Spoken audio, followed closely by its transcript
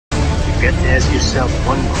You have to ask yourself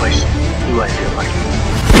one question. Do I feel like it?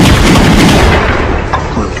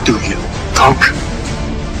 Or do you, punk?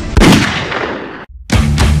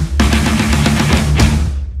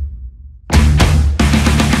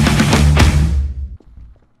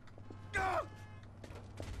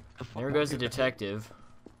 There goes the detective.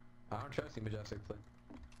 I don't trust you, Majestic.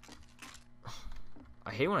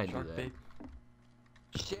 I hate when I do that.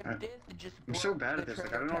 I'm so bad at this,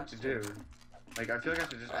 like I don't know what to do. Like I feel like I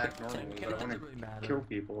should just act normally, but I want to kill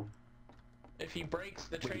people. If he breaks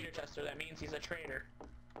the traitor tester, that means he's a traitor.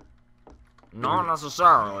 Not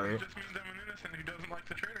necessarily. It just means I'm an innocent who doesn't like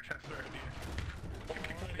the traitor tester idea.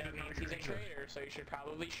 That means he's a traitor, so you should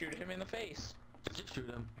probably shoot him in the face. Just shoot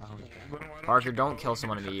him. Parker, don't kill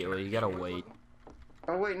someone immediately. You gotta wait.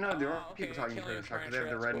 Oh wait, no, there are okay, people talking to traitor tester. They have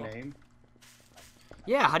the red name.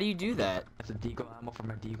 Yeah, how do you do that? That's a deagle ammo for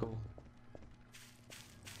my deagle.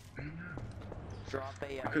 Drop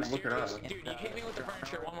a. I could look it up. Dude, you hit me with the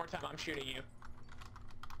furniture one more time, I'm shooting you.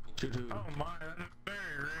 Shoot who? Oh my, that's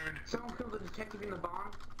very rude. Someone killed the detective in the barn.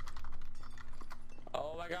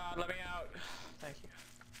 Oh my god, let me out. Thank you.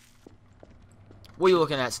 What are you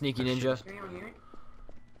looking at, sneaky ninja?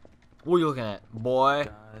 What are you looking at, boy?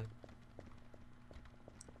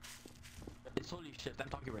 It's holy shit, I'm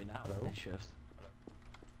talking right now though. Shift.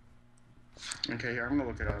 Okay, here, I'm gonna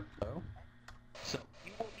look it up. Hello? So,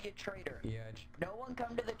 You will be a traitor. yeah. No one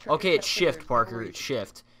come to the traitor. Okay, it's shift, Parker. It's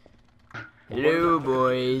shift. Hello,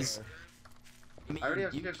 boys. I already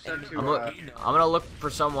have shift set to, I'm gonna look for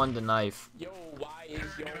someone to knife. Yo, why is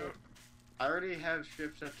yo? I already have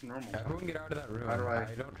shift set to normal. Everyone get out of that room. How do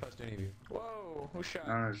I don't trust any of you. Whoa, who shot? I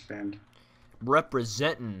don't understand.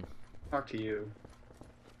 Representing. Talk to you.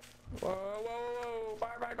 Whoa, whoa, whoa,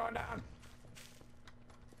 fire back on down.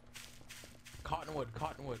 Cottonwood,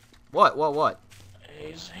 Cottonwood. What? What?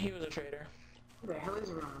 He was a traitor. Who the hell is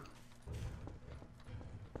around?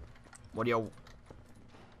 What do you?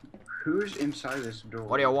 Who's inside this door?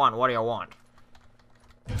 What do you want? What do you want?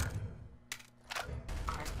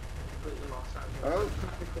 Oh,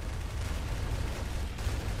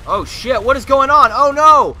 Oh shit! What is going on? Oh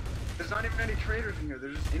no! there's not even any traitors in here.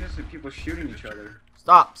 There's just innocent people shooting each other.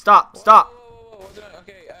 Stop! Stop! Stop! Whoa,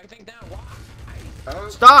 okay, I think down. Why? Oh,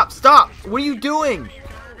 Stop! Stop! What are you doing? You can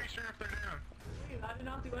never be sure if they're down. I did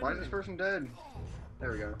not do why is this anything. person dead?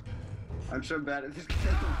 There we go. I'm so bad at this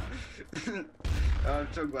game. I'm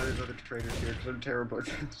so glad there's other traitors here because I'm terrible at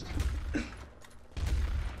this.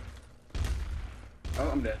 Oh,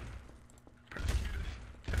 I'm dead.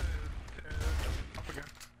 Up again.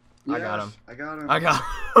 I got him. I got him. I got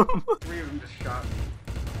him. 3 of them just shot me.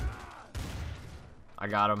 I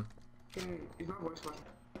got him. Is my voice working?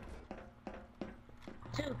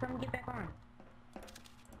 Two, come get back on.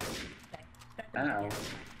 Ow.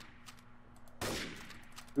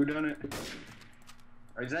 Who done it?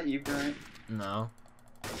 Or is that you, Grant? No.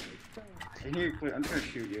 Can you quit? I'm just gonna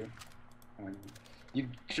shoot you. Oh my God. You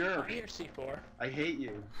jerk! Here's C4. I hate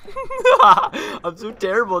you. I'm so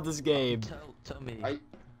terrible at this game. Tell me.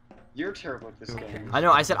 You're terrible at this game. I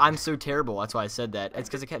know. I said I'm so terrible. That's why I said that. It's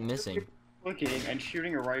because I kept missing. Looking and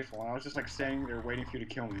shooting a rifle, and I was just like standing there waiting for you to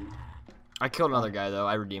kill me. I killed another guy though.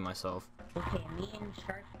 I redeemed myself. Okay, me and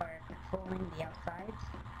Shark are patrolling the outsides.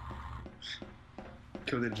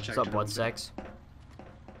 Kill the detective. What's up, blood sex?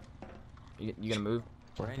 You gonna move?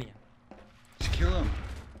 Where any? Just kill him.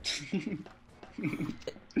 One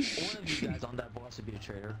of you guys on that boss would be a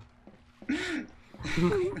traitor.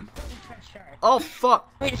 Trust Shark. Oh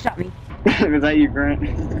fuck! Wait, shot me. Was that you, Grant? No,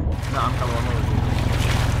 I'm coming over.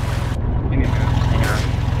 You need to hang out.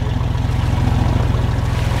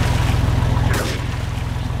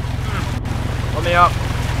 Let me up.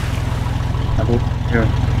 Here.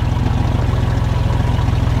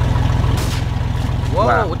 Whoa!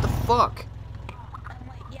 Wow. What the fuck?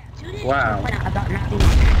 Wow. About not being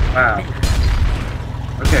Wow.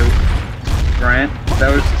 Okay, Grant, that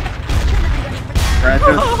was. Grant,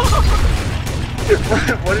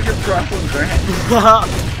 what is your problem, Grant?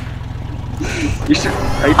 You should.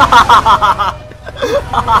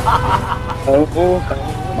 Oh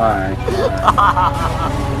my.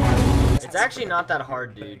 It's actually not that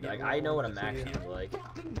hard, dude. Like I know what a max is like.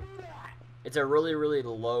 It's a really, really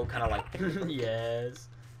low kind of like. Yes.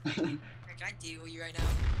 Can I deal with you right now?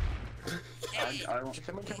 Hey, I don't.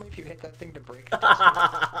 Someone tell me if you hit that thing to break.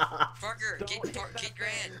 Parker, get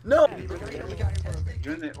Grant. No.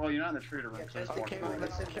 You're in the, well, you're not in the trader room. So Okay, well,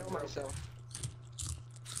 let's kill myself.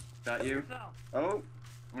 That you? Oh.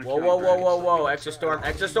 I'm gonna Whoa, kill whoa, you, whoa, Grant. whoa, whoa! Extra storm,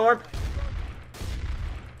 extra storm!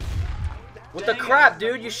 What the crap,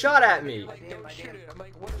 dude? You shot at me!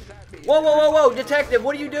 Whoa, whoa, whoa, whoa! Detective,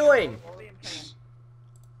 what are you doing?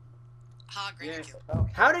 Ha, great Yeah. kill.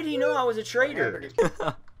 How did he know I was a traitor?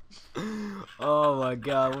 Oh my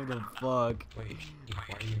god, what the fuck? Wait, why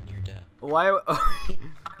are you near death? Why?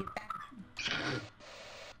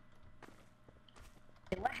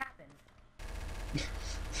 Hey, what happened?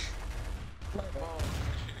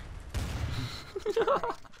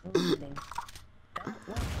 Leaving. Don't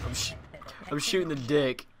look I'm, sh at it, I'm okay? shooting the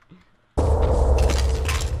dick.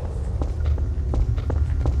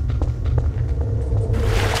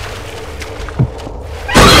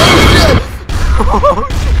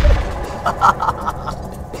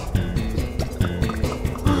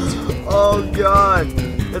 Oh god,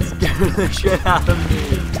 that scared the shit out of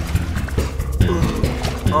me.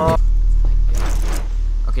 Oh.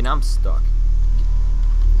 Okay, now I'm stuck.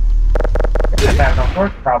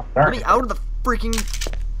 Let me out of the freaking.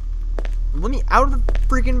 Let me out of the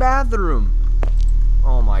freaking bathroom.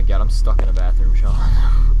 Oh my god, I'm stuck in a bathroom, Sean.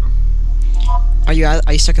 Are you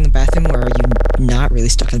stuck in the bathroom, or are you not really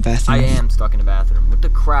stuck in the bathroom? I am stuck in the bathroom. What the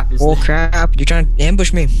crap is Oh this? crap! You're trying to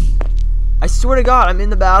ambush me. I swear to God, I'm in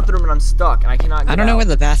the bathroom and I'm stuck and I cannot get I don't know out. where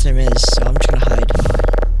the bathroom is, so I'm just gonna hide.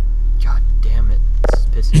 God damn it.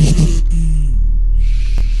 This is pissing me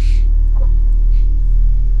off.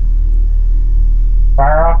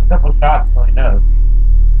 Fire off a couple shots so he knows.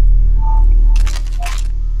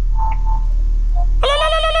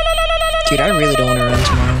 Dude, I really don't want to run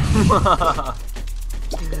tomorrow.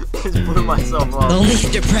 Just blew myself up. Lonely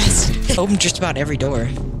and depressed. Open just about every door.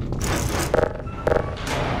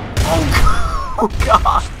 Oh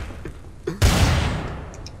god.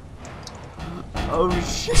 Oh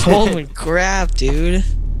shit. Holy crap, dude.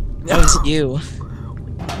 That was you.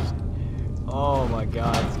 Oh my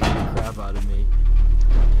god, it's scared the crap out of me.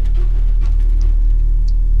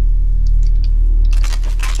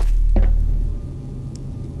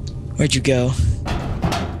 Where'd you go?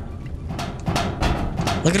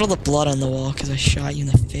 Look at all the blood on the wall because I shot you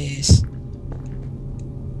in the face.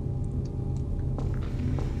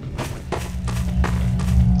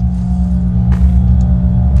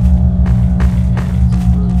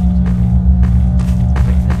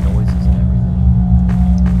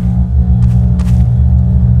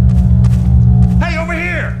 Hey, over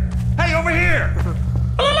here! Hey, over here!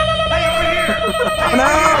 Hey, over here!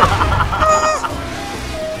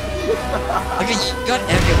 Look at you got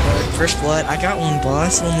every blood. First blood. I got one,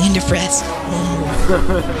 boss. Lonely and depressed.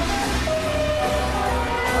 Oh.